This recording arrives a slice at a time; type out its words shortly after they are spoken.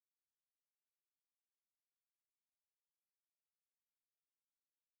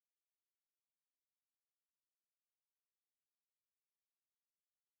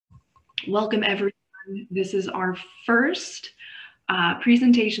Welcome everyone. This is our first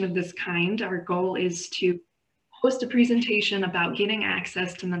presentation of this kind. Our goal is to host a presentation about getting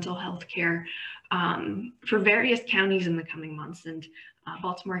access to mental health care for various counties in the coming months. And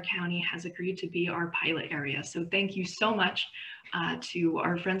Baltimore County has agreed to be our pilot area. So thank you so much to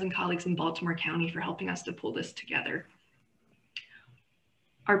our friends and colleagues in Baltimore County for helping us to pull this together.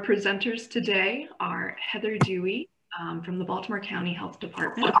 Our presenters today are Heather Dewey from the Baltimore County Health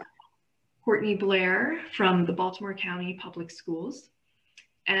Department, Courtney Blair from the Baltimore County Public Schools,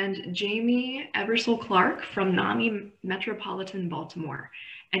 and Jaime Ebersole Clark from NAMI Metropolitan Baltimore.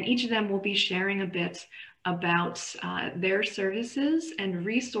 And each of them will be sharing a bit about their services and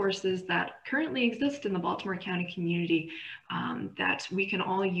resources that currently exist in the Baltimore County community that we can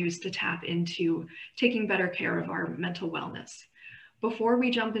all use to tap into taking better care of our mental wellness. Before we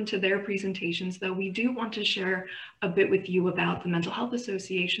jump into their presentations, though, we do want to share a bit with you about the Mental Health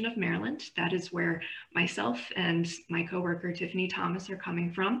Association of Maryland. That is where myself and my coworker, Tiffany Thomas, are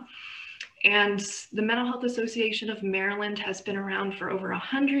coming from. And the Mental Health Association of Maryland has been around for over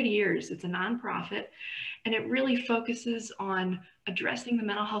 100 years. It's a nonprofit, and it really focuses on addressing the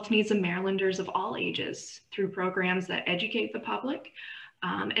mental health needs of Marylanders of all ages through programs that educate the public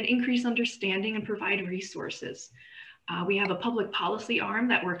and increase understanding and provide resources. We have a public policy arm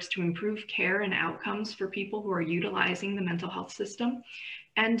that works to improve care and outcomes for people who are utilizing the mental health system.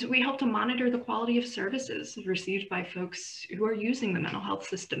 And we help to monitor the quality of services received by folks who are using the mental health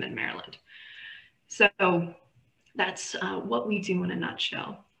system in Maryland. So that's what we do in a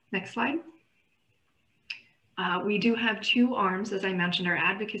nutshell. Next slide. We do have two arms, as I mentioned, our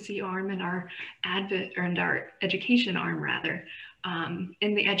advocacy arm and our education arm, rather.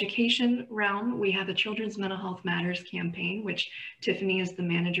 In the education realm, we have the Children's Mental Health Matters campaign, which Tiffany is the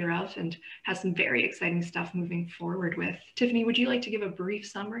manager of and has some very exciting stuff moving forward with. Tiffany, would you like to give a brief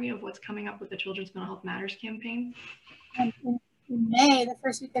summary of what's coming up with the Children's Mental Health Matters campaign? In May, the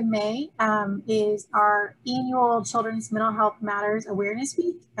first week of May, is our annual Children's Mental Health Matters Awareness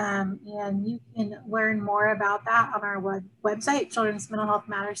Week. And you can learn more about that on our website,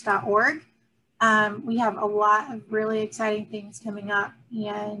 childrensmentalhealthmatters.org. We have a lot of really exciting things coming up,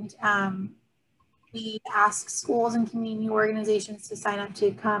 and we ask schools and community organizations to sign up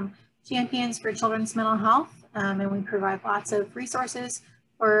to become champions for children's mental health, and we provide lots of resources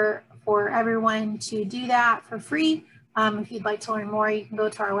for everyone to do that for free. If you'd like to learn more, you can go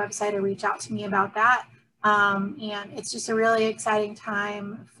to our website or reach out to me about that. And it's just a really exciting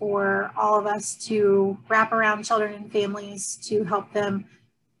time for all of us to wrap around children and families to help them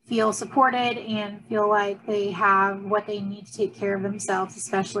feel supported and feel like they have what they need to take care of themselves,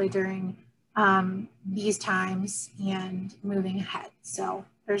 especially during these times and moving ahead. So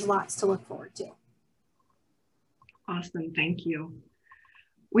there's lots to look forward to. Awesome, thank you.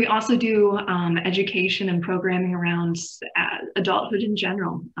 We also do education and programming around adulthood in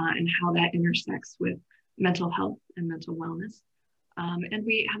general and how that intersects with mental health and mental wellness. And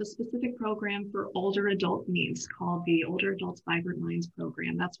we have a specific program for older adult needs called the Older Adults Vibrant Minds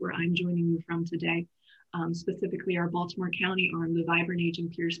program. That's where I'm joining you from today, specifically our Baltimore County arm, the Vibrant Aging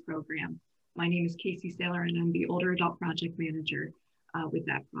Peers program. My name is Casey Saylor, and I'm the Older Adult Project Manager with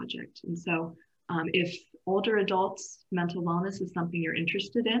that project. And so if older adults' mental wellness is something you're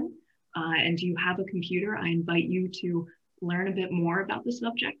interested in, and you have a computer, I invite you to learn a bit more about the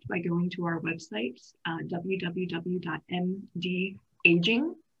subject by going to our website,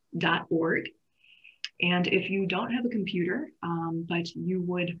 www.mdaging.org. And if you don't have a computer, but you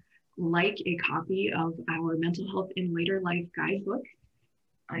would like a copy of our Mental Health in Later Life Guidebook,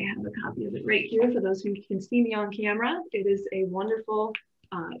 I have a copy of it right here for those who can see me on camera. It is a wonderful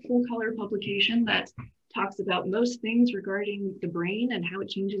full color publication that talks about most things regarding the brain and how it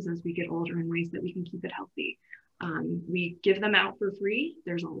changes as we get older in ways that we can keep it healthy. We give them out for free.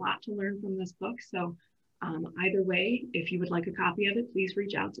 There's a lot to learn from this book. So either way, if you would like a copy of it, please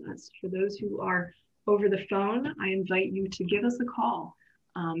reach out to us. For those who are over the phone, I invite you to give us a call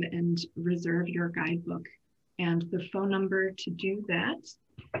and reserve your guidebook. And the phone number to do that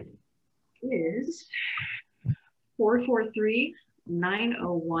is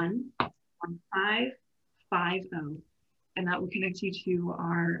 443-901-1550. And that will connect you to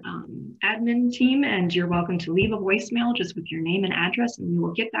our admin team, and you're welcome to leave a voicemail just with your name and address, and we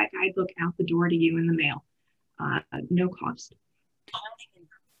will get that guidebook out the door to you in the mail, no cost.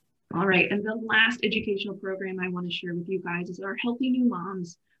 All right, and the last educational program I want to share with you guys is our Healthy New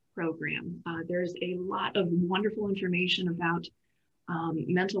Moms program. There's a lot of wonderful information about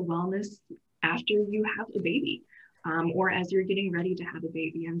mental wellness after you have a baby. Or as you're getting ready to have a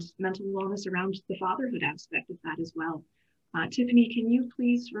baby, and mental wellness around the fatherhood aspect of that as well. Tiffany, can you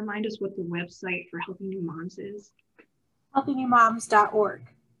please remind us what the website for Healthy New Moms is? HealthyNewMoms.org.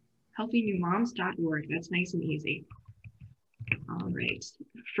 HealthyNewMoms.org. That's nice and easy. All right.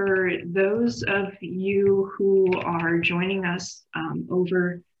 For those of you who are joining us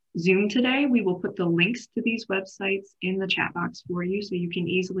over Zoom today, we will put the links to these websites in the chat box for you so you can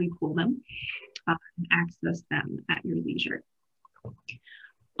easily pull them and access them at your leisure.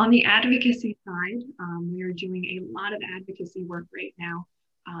 On the advocacy side, we are doing a lot of advocacy work right now.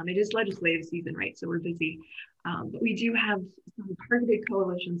 It is legislative season, right? So we're busy, but we do have some targeted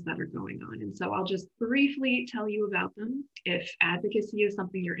coalitions that are going on. And so I'll just briefly tell you about them. If advocacy is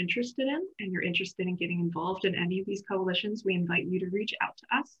something you're interested in and you're interested in getting involved in any of these coalitions, we invite you to reach out to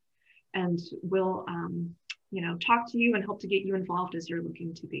us and we'll talk to you and help to get you involved as you're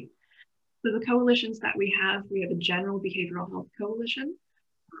looking to be. So the coalitions that we have a General Behavioral Health Coalition,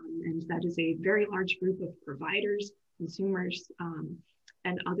 and that is a very large group of providers, consumers,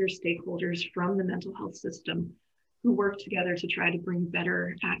 and other stakeholders from the mental health system who work together to try to bring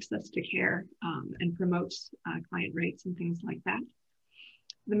better access to care and promote client rights and things like that.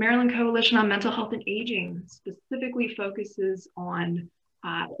 The Maryland Coalition on Mental Health and Aging specifically focuses on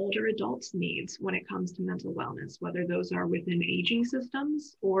older adults' needs when it comes to mental wellness, whether those are within aging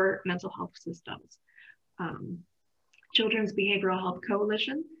systems or mental health systems. Children's Behavioral Health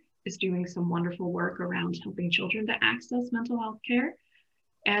Coalition is doing some wonderful work around helping children to access mental health care.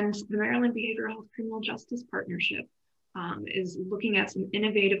 And the Maryland Behavioral Health Criminal Justice Partnership is looking at some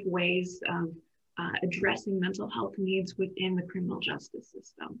innovative ways of addressing mental health needs within the criminal justice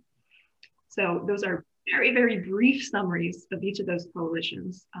system. So those are very, very brief summaries of each of those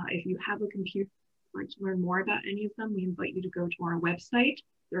coalitions. If you have a computer and would like to learn more about any of them, we invite you to go to our website.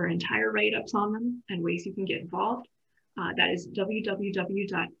 There are entire write-ups on them and ways you can get involved. That is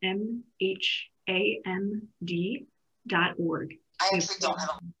www.mhamd.org. I actually don't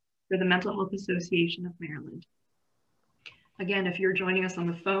have for the Mental Health Association of Maryland. Again, if you're joining us on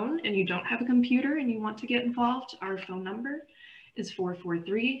the phone and you don't have a computer and you want to get involved, our phone number is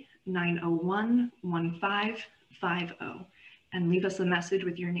 443-901-1550. And leave us a message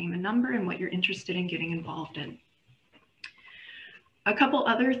with your name and number and what you're interested in getting involved in. A couple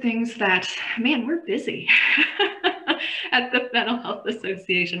other things that, man, we're busy at the Mental Health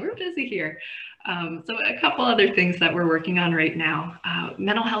Association. We're busy here. So a couple other things that we're working on right now.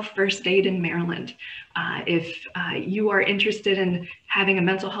 Mental health first aid in Maryland. If you are interested in having a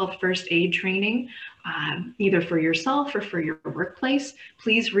mental health first aid training, either for yourself or for your workplace,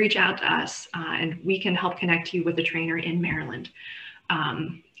 please reach out to us and we can help connect you with a trainer in Maryland.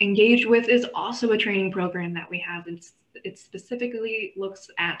 Engage With is also a training program that we have. It specifically looks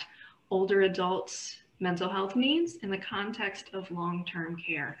at older adults' mental health needs in the context of long-term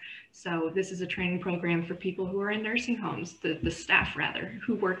care. So this is a training program for people who are in nursing homes, the staff rather,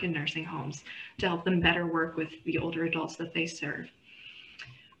 who work in nursing homes to help them better work with the older adults that they serve.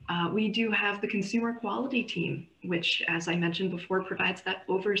 We do have the consumer quality team, which, as I mentioned before, provides that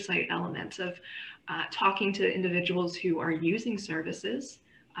oversight element of talking to individuals who are using services,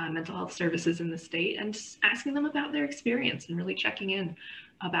 mental health services in the state, and asking them about their experience and really checking in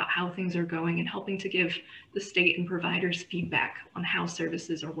about how things are going and helping to give the state and providers feedback on how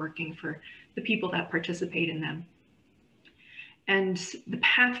services are working for the people that participate in them. And the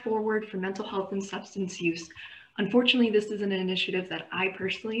path forward for mental health and substance use. Unfortunately, this is an initiative that I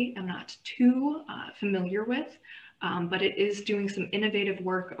personally am not too familiar with, but it is doing some innovative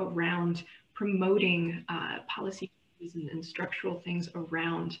work around promoting policy and structural things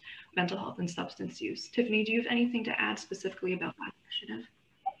around mental health and substance use. Tiffany, do you have anything to add specifically about that initiative?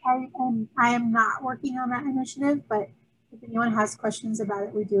 I am not working on that initiative, but if anyone has questions about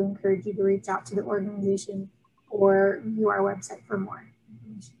it, we do encourage you to reach out to the organization or view our website for more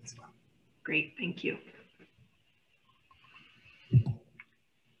information as well. Great, thank you.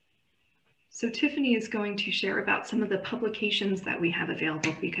 So Tiffany is going to share about some of the publications that we have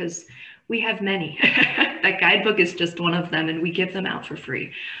available because we have many. That guidebook is just one of them and we give them out for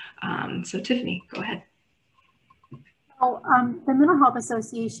free. So Tiffany, go ahead. So, the Mental Health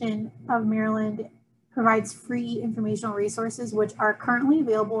Association of Maryland provides free informational resources which are currently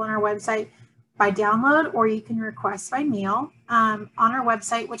available on our website by download, or you can request by mail. On our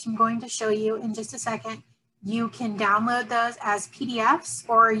website, which I'm going to show you in just a second, you can download those as PDFs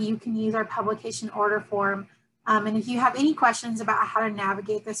or you can use our publication order form. And if you have any questions about how to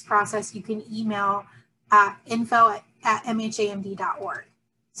navigate this process, you can email info@mhamd.org.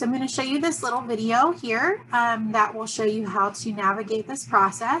 So I'm going to show you this little video here that will show you how to navigate this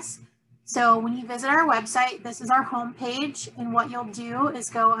process. So when you visit our website, this is our home page, and what you'll do is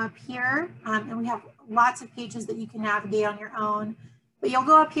go up here and we have lots of pages that you can navigate on your own. But you'll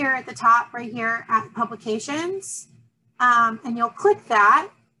go up here at the top right here at publications, and you'll click that,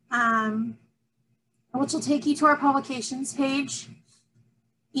 which will take you to our publications page.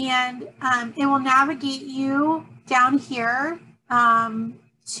 And it will navigate you down here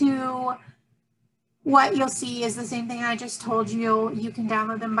to what you'll see is the same thing I just told you. You can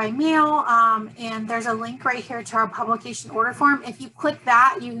download them by mail, and there's a link right here to our publication order form. If you click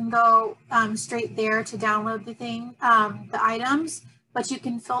that, you can go straight there to download the thing, the items, but you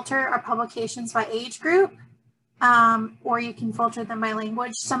can filter our publications by age group, or you can filter them by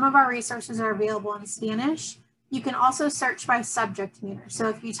language. Some of our resources are available in Spanish. You can also search by subject matter. So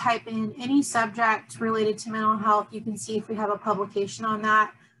if you type in any subject related to mental health, you can see if we have a publication on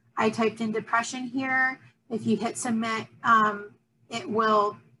that. I typed in depression here. If you hit submit,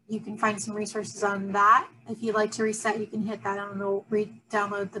 you can find some resources on that. If you'd like to reset, you can hit that and it'll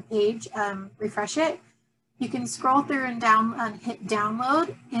download the page, refresh it. You can scroll through and hit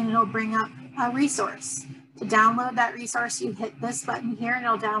download, and it'll bring up a resource. To download that resource, you hit this button here and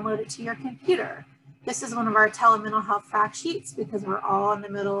it'll download it to your computer. This is one of our telemental health fact sheets because we're all in the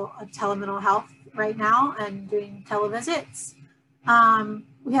middle of telemental health right now and doing televisits.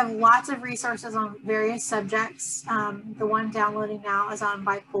 We have lots of resources on various subjects. The one downloading now is on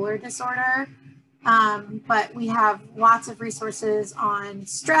bipolar disorder, but we have lots of resources on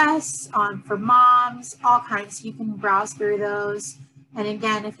stress, for moms, all kinds. You can browse through those. And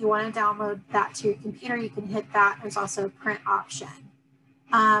again, if you want to download that to your computer, you can hit that. There's also a print option.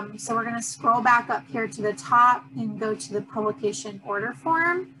 So we're going to scroll back up here to the top and go to the publication order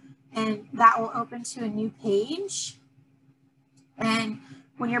form, and that will open to a new page. And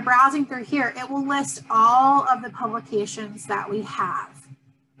when you're browsing through here, it will list all of the publications that we have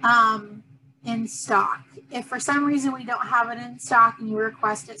in stock. If for some reason we don't have it in stock and you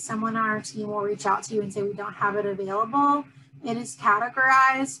request it, someone on our team will reach out to you and say we don't have it available. It is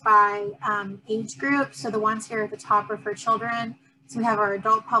categorized by age group. So the ones here at the top are for children. So we have our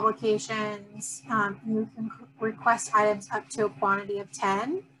adult publications. You can request items up to a quantity of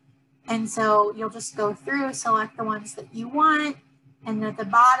 10. And so you'll just go through, select the ones that you want. And at the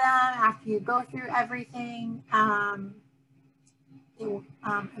bottom, after you go through everything, it will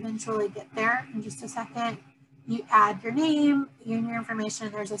eventually get there in just a second. You add your name, your information,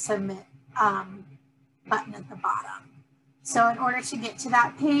 and there's a submit button at the bottom. So in order to get to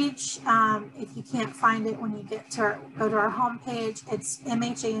that page, if you can't find it when you go to our home page, it's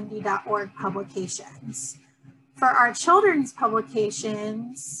mhamd.org publications. For our children's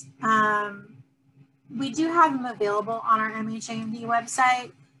publications, we do have them available on our MHAMD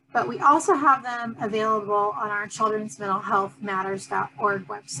website, but we also have them available on our Children's Mental Health Matters.org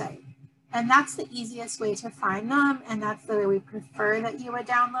website. And that's the easiest way to find them, and that's the way we prefer that you would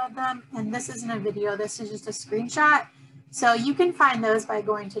download them. And this isn't a video, this is just a screenshot. So you can find those by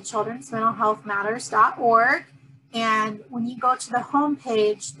going to childrensmentalhealthmatters.org. And when you go to the home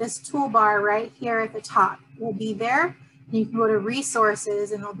page, this toolbar right here at the top will be there. And you can go to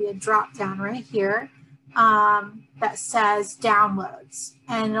resources, and there'll be a drop down right here that says downloads.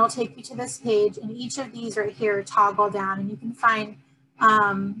 And it'll take you to this page, and each of these right here toggle down, and you can find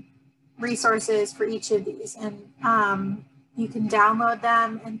resources for each of these. And you can download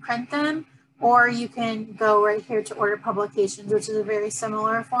them and print them, or you can go right here to order publications, which is a very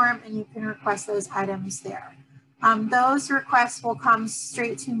similar form, and you can request those items there. Those requests will come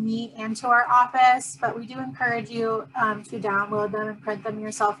straight to me and to our office, but we do encourage you to download them and print them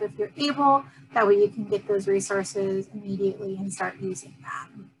yourself if you're able. That way you can get those resources immediately and start using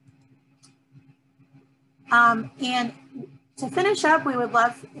them. And to finish up, we would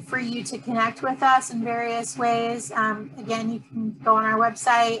love for you to connect with us in various ways. Again, you can go on our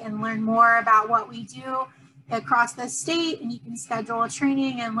website and learn more about what we do across the state, and you can schedule a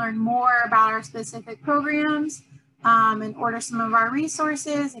training and learn more about our specific programs and order some of our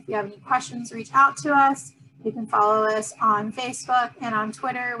resources. If you have any questions, reach out to us. You can follow us on Facebook and on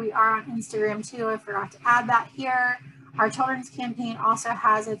Twitter. We are on Instagram too. I forgot to add that here. Our children's campaign also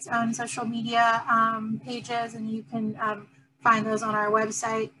has its own social media pages, and you can find those on our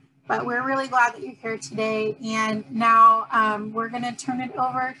website. But we're really glad that you're here today. And now we're going to turn it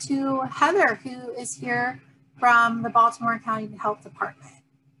over to Heather, who is here from the Baltimore County Health Department.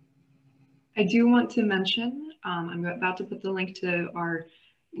 I do want to mention, I'm about to put the link to our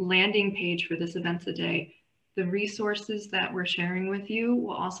landing page for this event today. The resources that we're sharing with you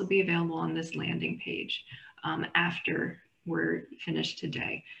will also be available on this landing page after we're finished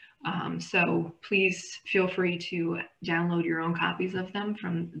today. So please feel free to download your own copies of them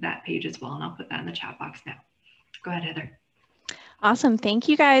from that page as well, and I'll put that in the chat box now. Go ahead, Heather. Awesome. Thank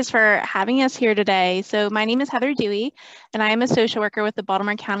you guys for having us here today. So my name is Heather Dewey, and I am a social worker with the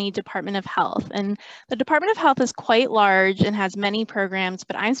Baltimore County Department of Health. And the Department of Health is quite large and has many programs,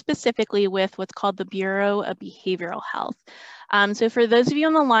 but I'm specifically with what's called the Bureau of Behavioral Health. So for those of you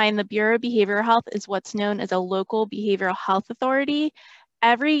on the line, the Bureau of Behavioral Health is what's known as a local behavioral health authority.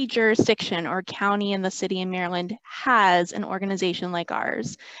 Every jurisdiction or county in the city in Maryland has an organization like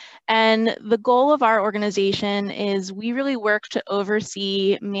ours. And the goal of our organization is we really work to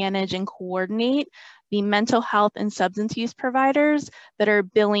oversee, manage, and coordinate the mental health and substance use providers that are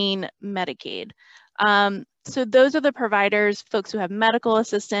billing Medicaid. So those are the providers, folks who have medical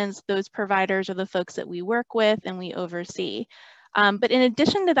assistance. Those providers are the folks that we work with and we oversee. But in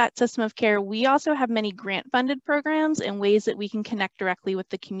addition to that system of care, we also have many grant-funded programs and ways that we can connect directly with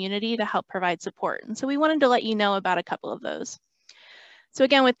the community to help provide support. And so we wanted to let you know about a couple of those. So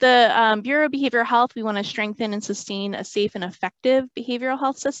again, with the Bureau of Behavioral Health, we want to strengthen and sustain a safe and effective behavioral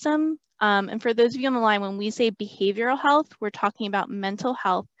health system. And for those of you on the line, when we say behavioral health, we're talking about mental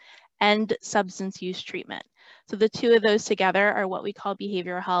health and substance use treatment. So the two of those together are what we call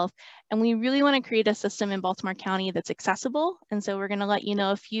behavioral health. And we really want to create a system in Baltimore County that's accessible. And so we're going to let you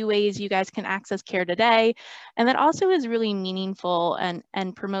know a few ways you guys can access care today. And that also is really meaningful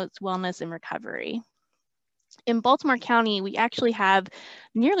and promotes wellness and recovery. In Baltimore County, we actually have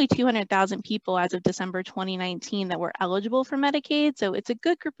nearly 200,000 people as of December 2019 that were eligible for Medicaid. So it's a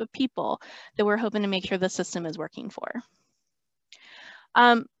good group of people that we're hoping to make sure the system is working for.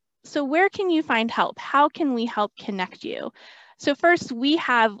 So where can you find help? How can we help connect you? So first, we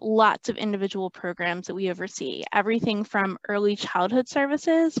have lots of individual programs that we oversee, everything from early childhood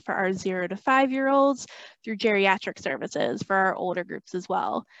services for our 0 to 5-year-olds through geriatric services for our older groups as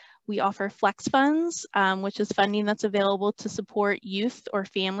well. We offer flex funds, which is funding that's available to support youth or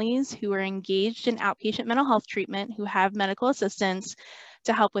families who are engaged in outpatient mental health treatment, who have medical assistance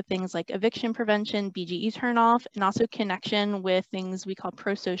to help with things like eviction prevention, BGE turnoff, and also connection with things we call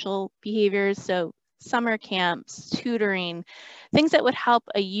pro-social behaviors. So summer camps, tutoring, things that would help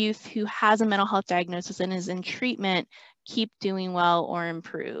a youth who has a mental health diagnosis and is in treatment keep doing well or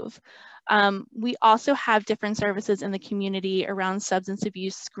improve. We also have different services in the community around substance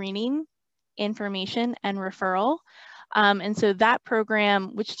abuse screening, information, and referral. And so that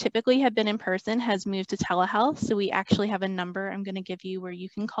program, which typically had been in person, has moved to telehealth. So we actually have a number I'm going to give you where you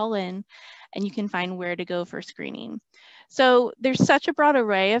can call in and you can find where to go for screening. So there's such a broad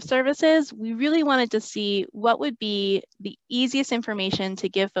array of services. We really wanted to see what would be the easiest information to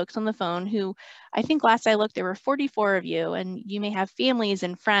give folks on the phone who, I think last I looked, there were 44 of you, and you may have families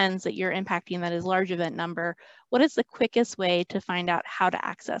and friends that you're impacting that is larger than that number. What is the quickest way to find out how to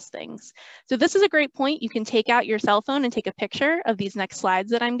access things? So this is a great point. You can take out your cell phone and take a picture of these next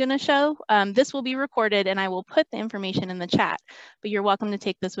slides that I'm going to show. This will be recorded and I will put the information in the chat, but you're welcome to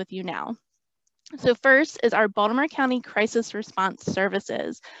take this with you now. So first is our Baltimore County Crisis Response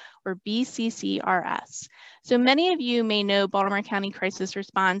Services, or BCCRS. So many of you may know Baltimore County Crisis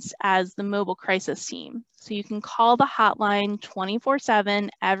Response as the mobile crisis team. So you can call the hotline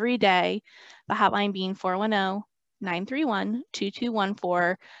 24/7 every day, the hotline being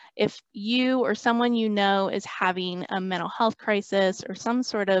 410-931-2214. If you or someone you know is having a mental health crisis or some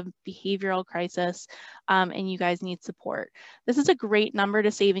sort of behavioral crisis and you guys need support. This is a great number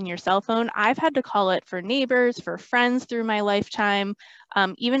to save in your cell phone. I've had to call it for neighbors, for friends through my lifetime,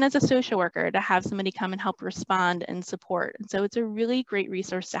 even as a social worker, to have somebody come and help respond and support. And so it's a really great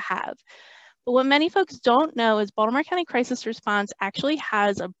resource to have. But what many folks don't know is Baltimore County Crisis Response actually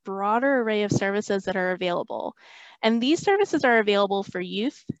has a broader array of services that are available. And these services are available for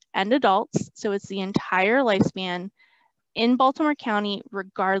youth and adults, so it's the entire lifespan in Baltimore County,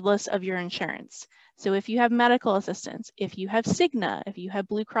 regardless of your insurance. So if you have medical assistance, if you have Cigna, if you have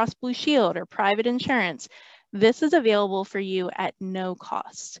Blue Cross Blue Shield or private insurance, this is available for you at no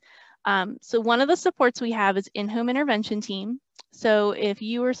cost. So one of the supports we have is in-home intervention team. So if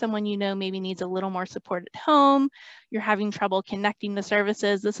you or someone you know maybe needs a little more support at home, you're having trouble connecting the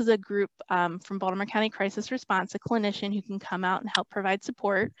services, this is a group from Baltimore County Crisis Response, a clinician who can come out and help provide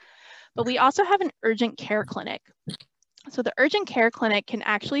support. But we also have an urgent care clinic. So the urgent care clinic can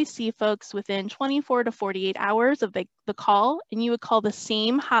actually see folks within 24 to 48 hours of the call, and you would call the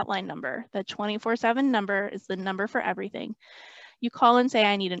same hotline number. The 24/7 number is the number for everything. You call and say,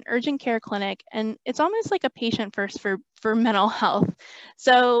 I need an urgent care clinic, and it's almost like a patient first for mental health.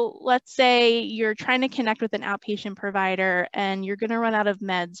 So let's say you're trying to connect with an outpatient provider and you're gonna run out of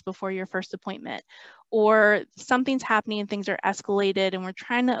meds before your first appointment, or something's happening and things are escalated and we're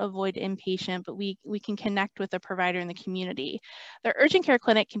trying to avoid inpatient, but we can connect with a provider in the community. The urgent care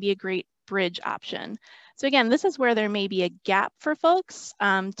clinic can be a great bridge option. So again, this is where there may be a gap for folks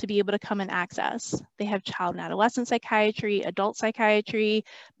to be able to come and access. They have child and adolescent psychiatry, adult psychiatry,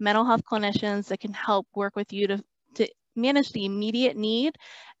 mental health clinicians that can help work with you to manage the immediate need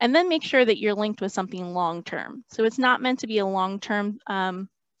and then make sure that you're linked with something long-term. So it's not meant to be a long-term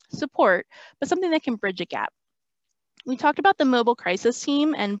support, but something that can bridge a gap. We talked about the mobile crisis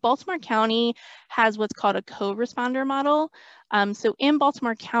team, and Baltimore County has what's called a co-responder model. So in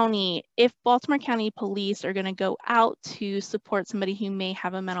Baltimore County, if Baltimore County police are going to go out to support somebody who may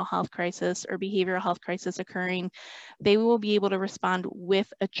have a mental health crisis or behavioral health crisis occurring, they will be able to respond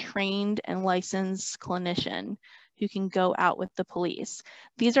with a trained and licensed clinician who can go out with the police.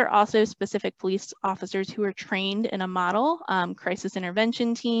 These are also specific police officers who are trained in a model, crisis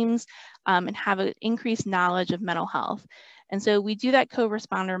intervention teams, and have an increased knowledge of mental health. And so we do that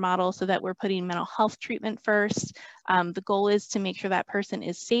co-responder model so that we're putting mental health treatment first. The goal is to make sure that person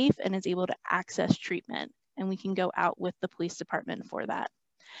is safe and is able to access treatment, and we can go out with the police department for that.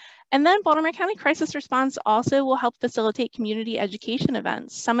 And then Baltimore County Crisis Response also will help facilitate community education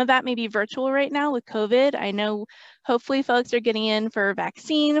events. Some of that may be virtual right now with COVID. I know hopefully folks are getting in for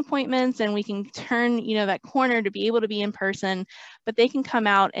vaccine appointments and we can turn that corner to be able to be in person, but they can come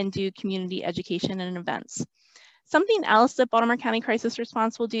out and do community education and events. Something else that Baltimore County Crisis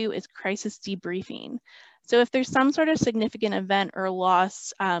Response will do is crisis debriefing. So if there's some sort of significant event or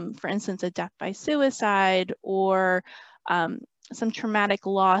loss, for instance, a death by suicide or some traumatic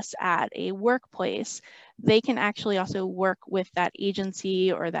loss at a workplace, they can actually also work with that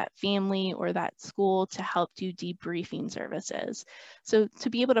agency or that family or that school to help do debriefing services. So to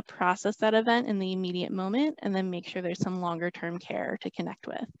be able to process that event in the immediate moment and then make sure there's some longer term care to connect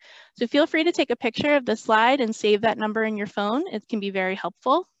with. So feel free to take a picture of the slide and save that number in your phone. It can be very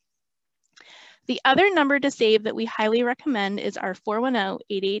helpful. The other number to save that we highly recommend is our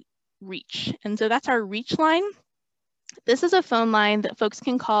 410-88-REACH. And so that's our REACH line. This is a phone line that folks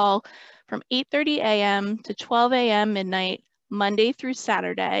can call from 8:30 a.m. to 12 a.m. midnight, Monday through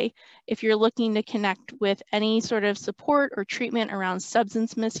Saturday, if you're looking to connect with any sort of support or treatment around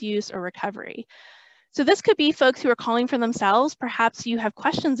substance misuse or recovery. So this could be folks who are calling for themselves. Perhaps you have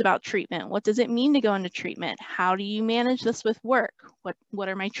questions about treatment. What does it mean to go into treatment? How do you manage this with work? What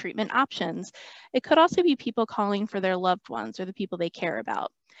are my treatment options? It could also be people calling for their loved ones or the people they care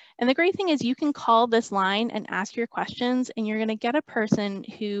about. And the great thing is you can call this line and ask your questions, and you're going to get a person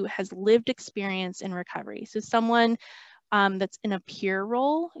who has lived experience in recovery. So someone that's in a peer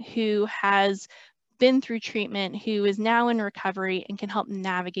role who has been through treatment, who is now in recovery and can help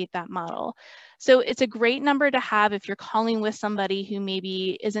navigate that model. So it's a great number to have if you're calling with somebody who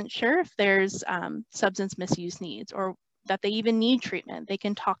maybe isn't sure if there's substance misuse needs or that they even need treatment. They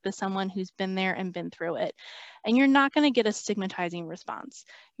can talk to someone who's been there and been through it. And you're not going to get a stigmatizing response.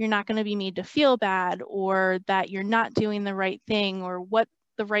 You're not going to be made to feel bad or that you're not doing the right thing or what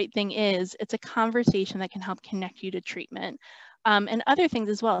the right thing is. It's a conversation that can help connect you to treatment. And other things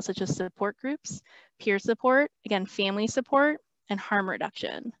as well, such as support groups, peer support, again, family support, and harm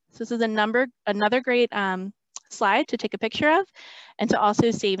reduction. So this is another great slide to take a picture of and to also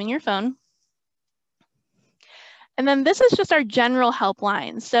save in your phone. And then this is just our general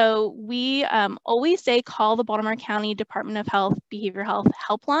helpline. So we always say call the Baltimore County Department of Health Behavioral Health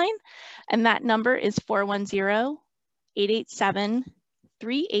helpline, and that number is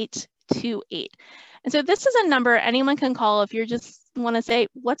 410-887-3828. And so this is a number anyone can call if you just want to say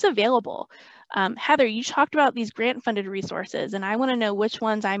what's available. Heather, you talked about these grant-funded resources, and I want to know which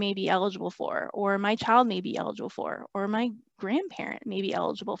ones I may be eligible for, or my child may be eligible for, or my grandparent may be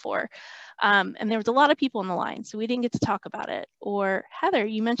eligible for. And there was a lot of people on the line, so we didn't get to talk about it. Or Heather,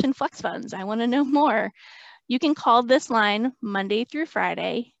 you mentioned flex funds. I want to know more. You can call this line Monday through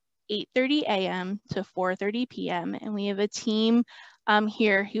Friday, 8:30 a.m. to 4:30 p.m. And we have a team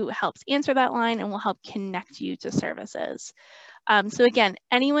here who helps answer that line and will help connect you to services. So again,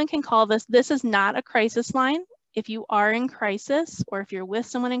 anyone can call this. This is not a crisis line. If you are in crisis or if you're with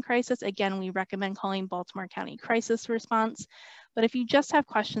someone in crisis, again, we recommend calling Baltimore County Crisis Response. But if you just have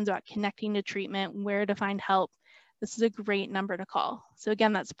questions about connecting to treatment, where to find help, this is a great number to call. So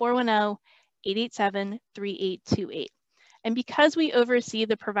again, that's 410-887-3828. And because we oversee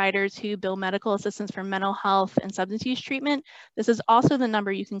the providers who bill medical assistance for mental health and substance use treatment, this is also the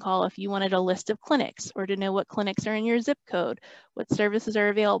number you can call if you wanted a list of clinics or to know what clinics are in your zip code, what services are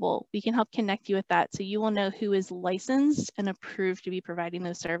available. We can help connect you with that so you will know who is licensed and approved to be providing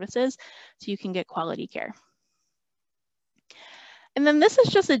those services so you can get quality care. And then this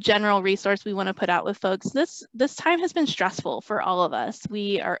is just a general resource we want to put out with folks. This time has been stressful for all of us.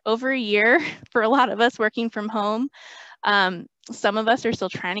 We are over a year for a lot of us working from home. Some of us are still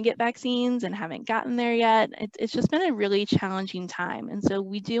trying to get vaccines and haven't gotten there yet. It's just been a really challenging time. And so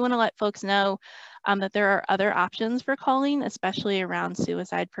we do want to let folks know that there are other options for calling, especially around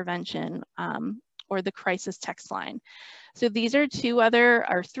suicide prevention or the crisis text line. So these are three other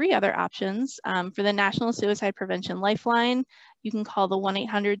options. For the National Suicide Prevention Lifeline, you can call the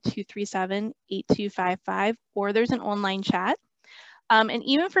 1-800-237-8255, or there's an online chat. And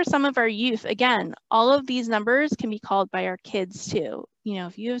even for some of our youth, again, all of these numbers can be called by our kids too. You know,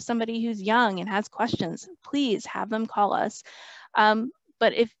 if you have somebody who's young and has questions, please have them call us.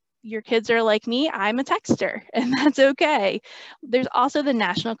 But if your kids are like me, I'm a texter, and that's okay. There's also the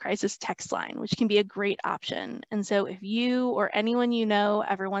National Crisis Text Line, which can be a great option. And so if you or anyone you know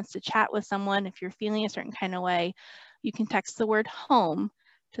ever wants to chat with someone, if you're feeling a certain kind of way, you can text the word home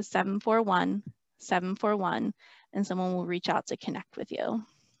to 741-741, and someone will reach out to connect with you.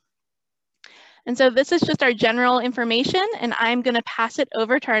 And so this is just our general information, and I'm going to pass it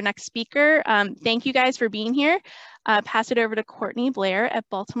over to our next speaker. Thank you guys for being here. Pass it over to Courtney Blair at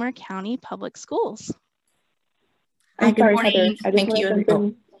Baltimore County Public Schools. Hi, good morning. Heather. I just Thank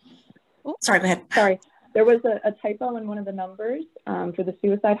you. Sorry, go ahead. Sorry, there was a typo in one of the numbers for the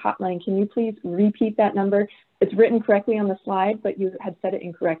suicide hotline. Can you please repeat that number? It's written correctly on the slide, but you had said it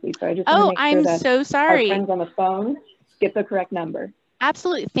incorrectly. So I just want to make sure that so sorry. Our friends on the phone get the correct number.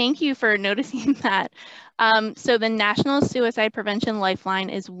 Absolutely. Thank you for noticing that. So the National Suicide Prevention Lifeline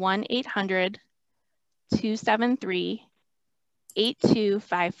is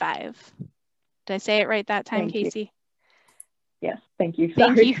 1-800-273-8255. Did I say it right that time, Casey? Yes, thank you.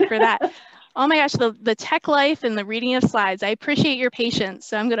 Sorry. Thank you for that. Oh my gosh, the tech life and the reading of slides. I appreciate your patience.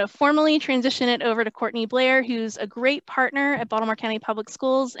 So I'm going to formally transition it over to Courtney Blair, who's a great partner at Baltimore County Public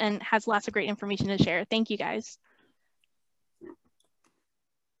Schools and has lots of great information to share. Thank you, guys.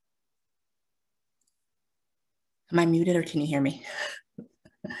 Am I muted or can you hear me?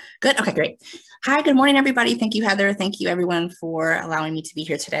 Good. Okay, great. Hi, good morning, everybody. Thank you, Heather. Thank you, everyone, for allowing me to be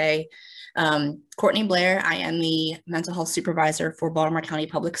here today. Courtney Blair, I am the mental health supervisor for Baltimore County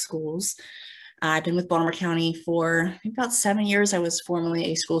Public Schools. I've been with Baltimore County for about 7 years. I was formerly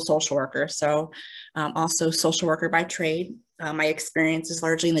a school social worker, so also social worker by trade. My experience is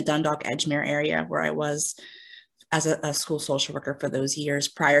largely in the Dundalk-Edgemere area, where I was as a school social worker for those years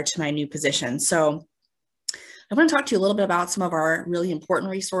prior to my new position. So I want to talk to you a little bit about some of our really important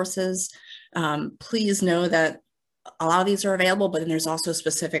resources. Please know that a lot of these are available, but then there's also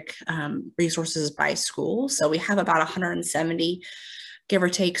specific resources by school. So we have about 170, give or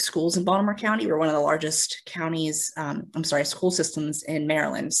take, schools in Baltimore County. We're one of the largest counties, school systems in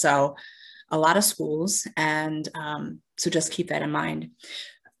Maryland. So a lot of schools, and so just keep that in mind.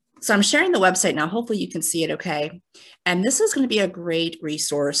 So I'm sharing the website now. Hopefully you can see it okay. And this is going to be a great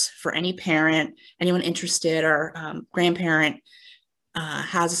resource for any parent, anyone interested, or grandparent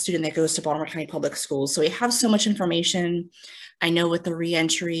has a student that goes to Baltimore County Public Schools. So we have so much information. I know with the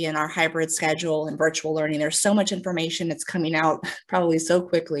reentry and our hybrid schedule and virtual learning, there's so much information that's coming out probably so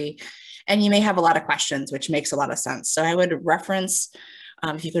quickly. And you may have a lot of questions, which makes a lot of sense. So I would reference,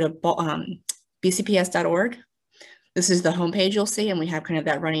 if you go to bcps.org, this is the homepage you'll see, and we have kind of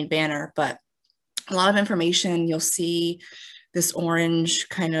that running banner, but a lot of information. You'll see this orange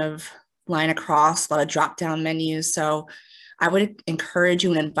kind of line across, a lot of drop-down menus. So I would encourage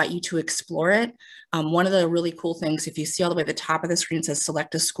you and invite you to explore it. One of the really cool things, if you see all the way at the top of the screen, it says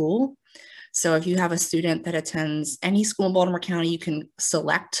select a school. So if you have a student that attends any school in Baltimore County, you can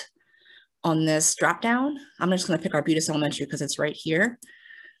select on this drop-down. I'm just going to pick Arbutus Elementary because it's right here,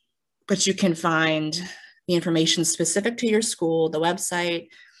 but you can find the information specific to your school, the website,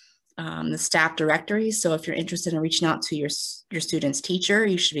 the staff directory. So if you're interested in reaching out to your student's teacher,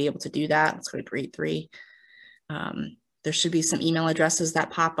 you should be able to do that. Let's go to grade 3. There should be some email addresses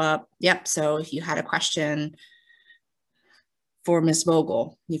that pop up. Yep, so if you had a question for Ms.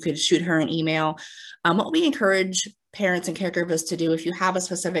 Vogel, you could shoot her an email. What we encourage parents and caregivers to do, if you have a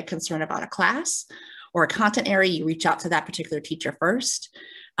specific concern about a class or a content area, you reach out to that particular teacher first.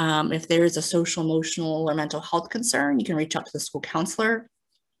 If there is a social, emotional, or mental health concern, you can reach out to the school counselor.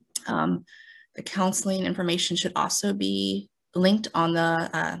 The counseling information should also be linked on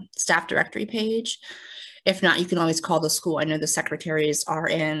the staff directory page. If not, you can always call the school. I know the secretaries are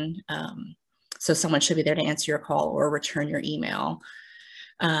in, so someone should be there to answer your call or return your email.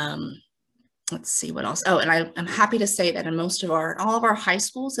 Let's see what else. Oh, and I'm happy to say that in all of our high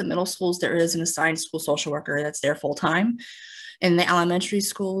schools and middle schools, there is an assigned school social worker that's there full time. In the elementary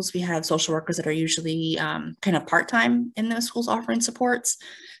schools, we have social workers that are usually kind of part-time in those schools offering supports.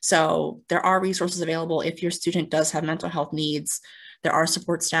 So there are resources available if your student does have mental health needs. There are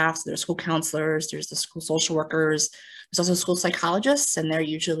support staffs, there's school counselors, there's the school social workers. There's also school psychologists, and they're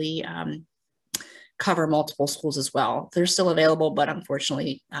usually cover multiple schools as well. They're still available, but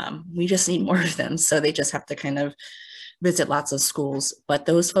unfortunately, we just need more of them. So they just have to kind of visit lots of schools, but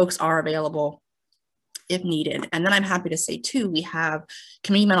those folks are available if needed. And then I'm happy to say too, we have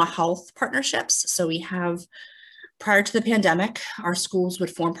community mental health partnerships. So we have, prior to the pandemic, our schools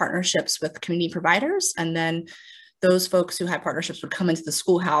would form partnerships with community providers, and then those folks who had partnerships would come into the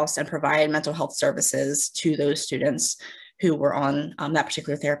schoolhouse and provide mental health services to those students who were on that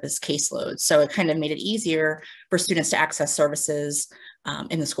particular therapist's caseload. So it kind of made it easier for students to access services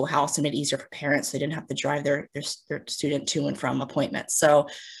in the schoolhouse, and made it easier for parents. So they didn't have to drive their student to and from appointments. So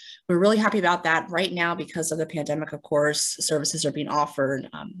we're really happy about that. Right now, because of the pandemic, of course, services are being offered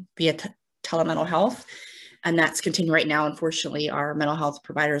via telemental health, and that's continuing right now. Unfortunately, our mental health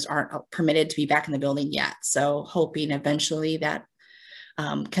providers aren't permitted to be back in the building yet. So hoping eventually that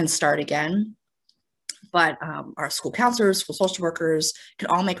can start again. But our school counselors, school social workers can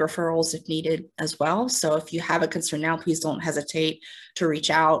all make referrals if needed as well. So if you have a concern now, please don't hesitate to reach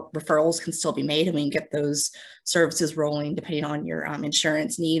out. Referrals can still be made, and we can get those services rolling depending on your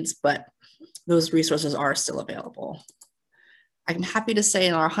insurance needs, but those resources are still available. I'm happy to say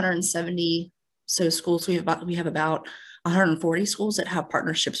in our 170 so schools, we have about 140 schools that have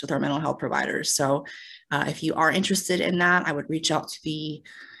partnerships with our mental health providers. So if you are interested in that, I would reach out to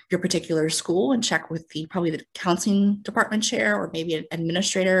your particular school and check with probably the counseling department chair or maybe an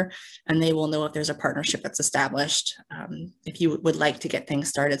administrator, and they will know if there's a partnership that's established if you would like to get things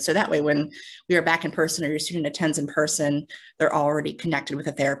started. So that way, when we are back in person or your student attends in person, they're already connected with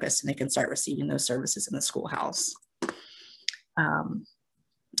a therapist and they can start receiving those services in the schoolhouse.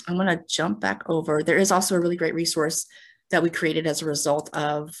 I'm gonna jump back over. There is also a really great resource that we created as a result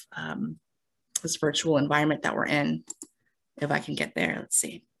of this virtual environment that we're in. If I can get there, let's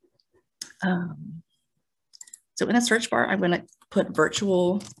see. So in the search bar, I'm going to put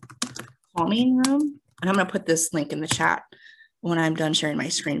virtual calming room, and I'm going to put this link in the chat when I'm done sharing my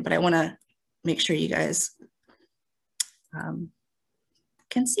screen, but I want to make sure you guys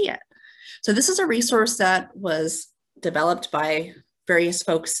can see it. So this is a resource that was developed by various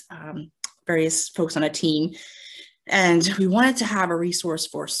folks on a team. And we wanted to have a resource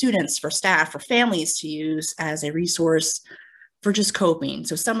for students, for staff, for families to use as a resource for just coping.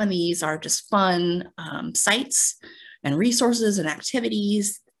 So some of these are just fun sites and resources and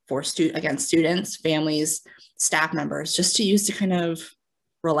activities for students, families, staff members, just to use to kind of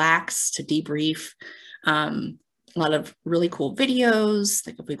relax, to debrief. A lot of really cool videos,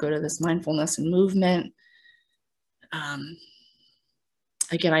 like if we go to this mindfulness and movement.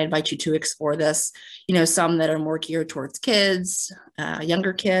 Again, I invite you to explore this, some that are more geared towards kids,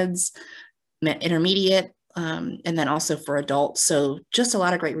 younger kids, intermediate, and then also for adults. So just a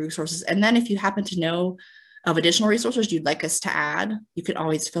lot of great resources. And then if you happen to know of additional resources you'd like us to add, you could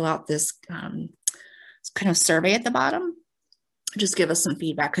always fill out this kind of survey at the bottom. Just give us some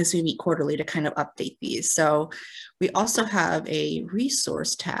feedback, because we meet quarterly to kind of update these. So we also have a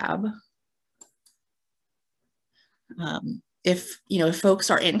resource tab. If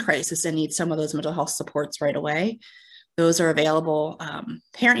folks are in crisis and need some of those mental health supports right away, those are available.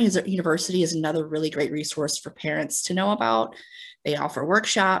 Parent University is another really great resource for parents to know about. They offer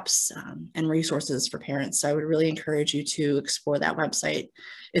workshops and resources for parents. So I would really encourage you to explore that website.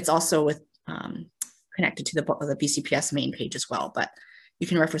 It's also connected to the BCPS main page as well, but you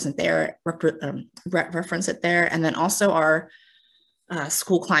can reference it there. And then also our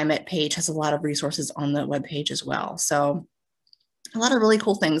school climate page has a lot of resources on the webpage as well. So a lot of really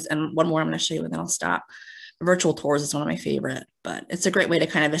cool things. And one more I'm going to show you and then I'll stop. Virtual tours is one of my favorite, but it's a great way to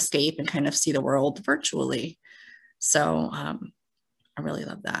kind of escape and kind of see the world virtually. So I really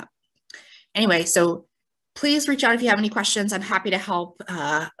love that. Anyway, so please reach out if you have any questions. I'm happy to help.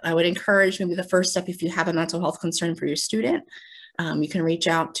 I would encourage maybe the first step, if you have a mental health concern for your student, you can reach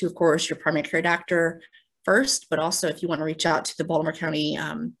out to, of course, your primary care doctor first, but also if you want to reach out to the Baltimore County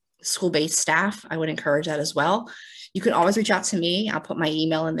school-based staff, I would encourage that as well. You can always reach out to me. I'll put my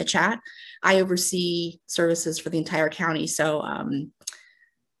email in the chat. I oversee services for the entire county, so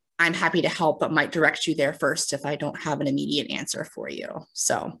I'm happy to help, but might direct you there first if I don't have an immediate answer for you.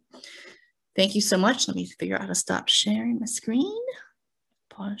 So thank you so much. Let me figure out how to stop sharing my screen.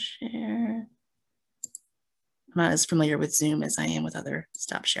 Pause share. I'm not as familiar with Zoom as I am with other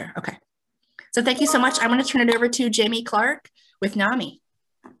stop share. Okay. So thank you so much. I'm going to turn it over to Jaime Clark with NAMI.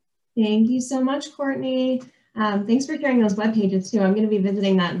 Thank you so much, Courtney. Thanks for sharing those web pages too. I'm going to be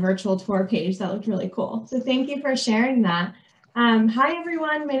visiting that virtual tour page. That looked really cool. So thank you for sharing that. Hi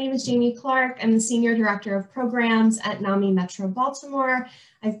everyone, my name is Jaime Clark. I'm the Senior Director of Programs at NAMI Metro Baltimore.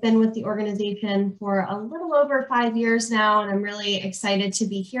 I've been with the organization for a little over 5 years now, and I'm really excited to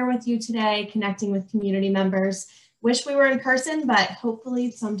be here with you today, connecting with community members. Wish we were in person, but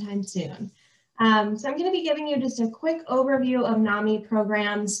hopefully sometime soon. So I'm going to be giving you just a quick overview of NAMI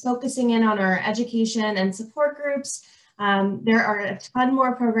programs, focusing in on our education and support groups. There are a ton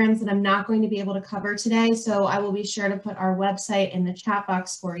more programs that I'm not going to be able to cover today, so I will be sure to put our website in the chat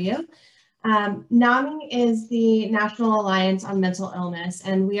box for you. NAMI is the National Alliance on Mental Illness,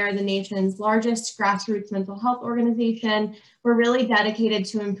 and we are the nation's largest grassroots mental health organization. We're really dedicated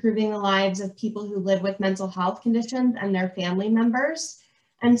to improving the lives of people who live with mental health conditions and their family members.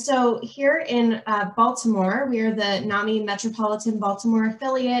 And so here in Baltimore, we are the NAMI Metropolitan Baltimore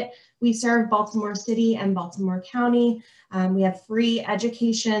affiliate. We serve Baltimore City and Baltimore County. We have free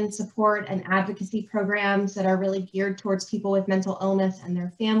education, support, and advocacy programs that are really geared towards people with mental illness and their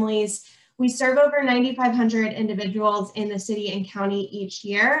families. We serve over 9,500 individuals in the city and county each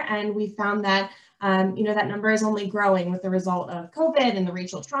year, and we found that that number is only growing with the result of COVID and the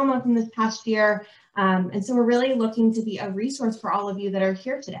racial trauma from this past year. And so we're really looking to be a resource for all of you that are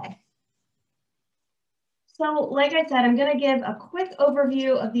here today. So like I said, I'm going to give a quick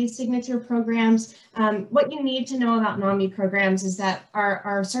overview of these signature programs. What you need to know about NAMI programs is that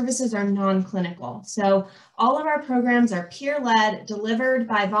our services are non-clinical. So all of our programs are peer-led, delivered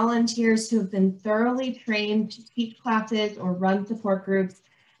by volunteers who have been thoroughly trained to teach classes or run support groups.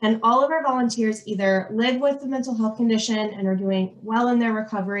 And all of our volunteers either live with a mental health condition and are doing well in their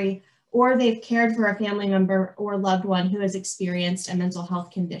recovery, or they've cared for a family member or loved one who has experienced a mental health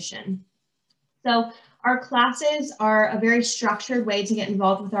condition. So our classes are a very structured way to get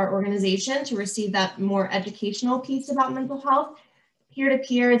involved with our organization to receive that more educational piece about mental health.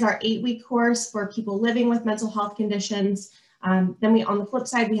 Peer-to-peer is our 8-week course for people living with mental health conditions. Then on the flip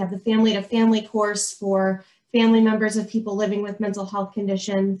side, we have the family-to-family course for family members of people living with mental health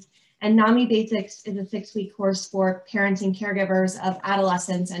conditions. And NAMI Basics is a 6-week course for parents and caregivers of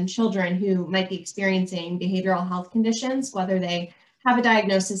adolescents and children who might be experiencing behavioral health conditions, whether they have a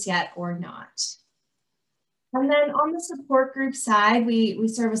diagnosis yet or not. And then on the support group side, we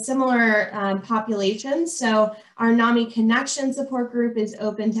serve a similar population. So our NAMI Connection support group is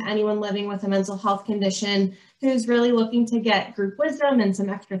open to anyone living with a mental health condition who's really looking to get group wisdom and some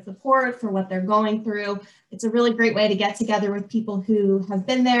extra support for what they're going through. It's a really great way to get together with people who have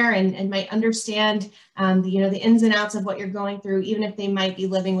been there and might understand the ins and outs of what you're going through, even if they might be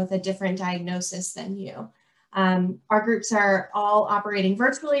living with a different diagnosis than you. Our groups are all operating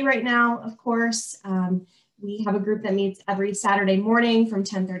virtually right now, of course. We have a group that meets every Saturday morning from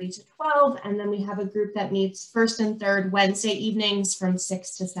 10:30 to 12, and then we have a group that meets first and third Wednesday evenings from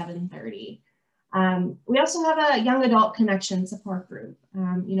 6 to 7:30. We also have a young adult connection support group.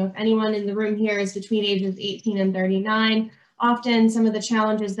 If anyone in the room here is between ages 18 and 39, often some of the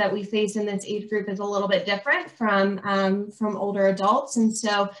challenges that we face in this age group is a little bit different from older adults. And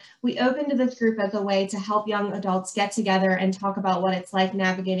so we opened this group as a way to help young adults get together and talk about what it's like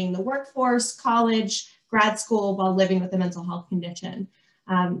navigating the workforce, college, grad school while living with a mental health condition.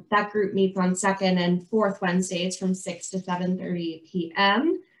 That group meets on second and fourth Wednesdays from 6 to 7:30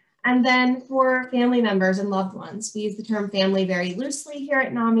 p.m. And then for family members and loved ones, we use the term family very loosely here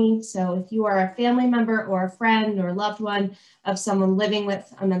at NAMI. So if you are a family member or a friend or loved one of someone living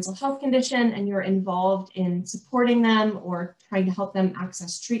with a mental health condition and you're involved in supporting them or trying to help them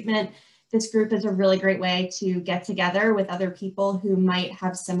access treatment, this group is a really great way to get together with other people who might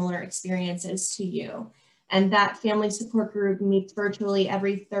have similar experiences to you. And that family support group meets virtually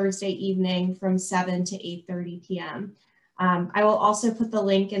every Thursday evening from 7 to 8:30 p.m. I will also put the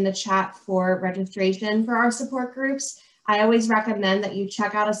link in the chat for registration for our support groups. I always recommend that you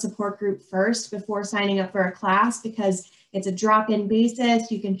check out a support group first before signing up for a class because it's a drop-in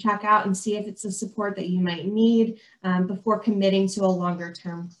basis. You can check out and see if it's the support that you might need before committing to a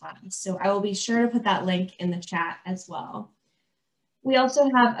longer-term class. So I will be sure to put that link in the chat as well. We also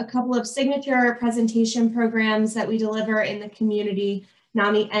have a couple of signature presentation programs that we deliver in the community.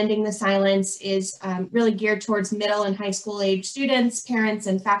 NAMI Ending the Silence is really geared towards middle and high school age students, parents,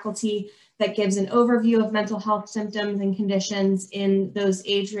 and faculty that gives an overview of mental health symptoms and conditions in those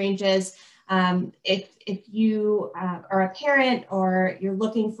age ranges. If you are a parent or you're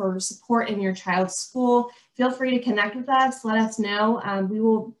looking for support in your child's school, feel free to connect with us, let us know. We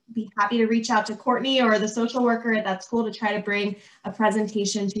will be happy to reach out to Courtney or the social worker at that school to try to bring a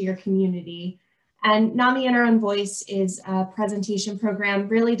presentation to your community. And NAMI in Our Own Voice is a presentation program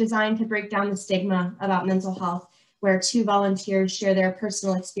really designed to break down the stigma about mental health, where 2 volunteers share their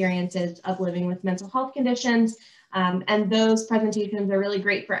personal experiences of living with mental health conditions And those presentations are really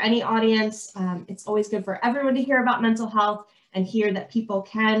great for any audience. It's always good for everyone to hear about mental health and hear that people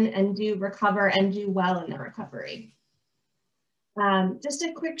can and do recover and do well in their recovery. Just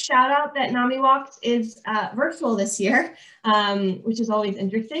a quick shout out that NAMI Walks is virtual this year, which is always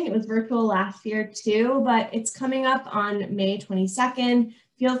interesting. It was virtual last year too, but it's coming up on May 22nd.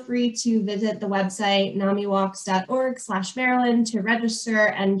 Feel free to visit the website namiwalks.org/Maryland to register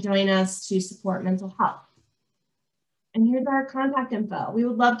and join us to support mental health. And here's our contact info. We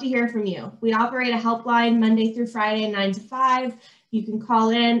would love to hear from you. We operate a helpline Monday through Friday, 9 to 5. You can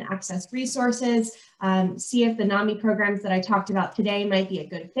call in, access resources, see if the NAMI programs that I talked about today might be a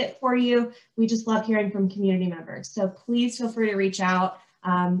good fit for you. We just love hearing from community members. So please feel free to reach out.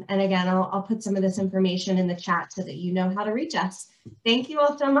 And again, I'll put some of this information in the chat so that you know how to reach us. Thank you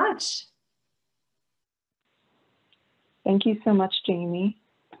all so much. Thank you so much, Jamie.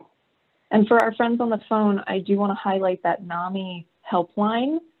 And for our friends on the phone, I do want to highlight that NAMI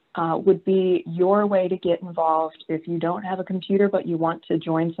helpline would be your way to get involved. If you don't have a computer, but you want to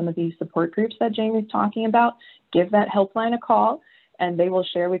join some of these support groups that Jamie's talking about, give that helpline a call and they will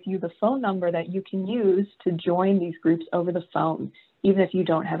share with you the phone number that you can use to join these groups over the phone, even if you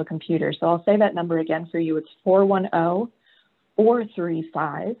don't have a computer. So I'll say that number again for you. It's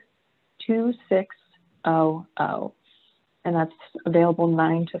 410-435-2600. And that's available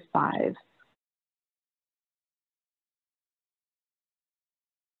 9 to 5.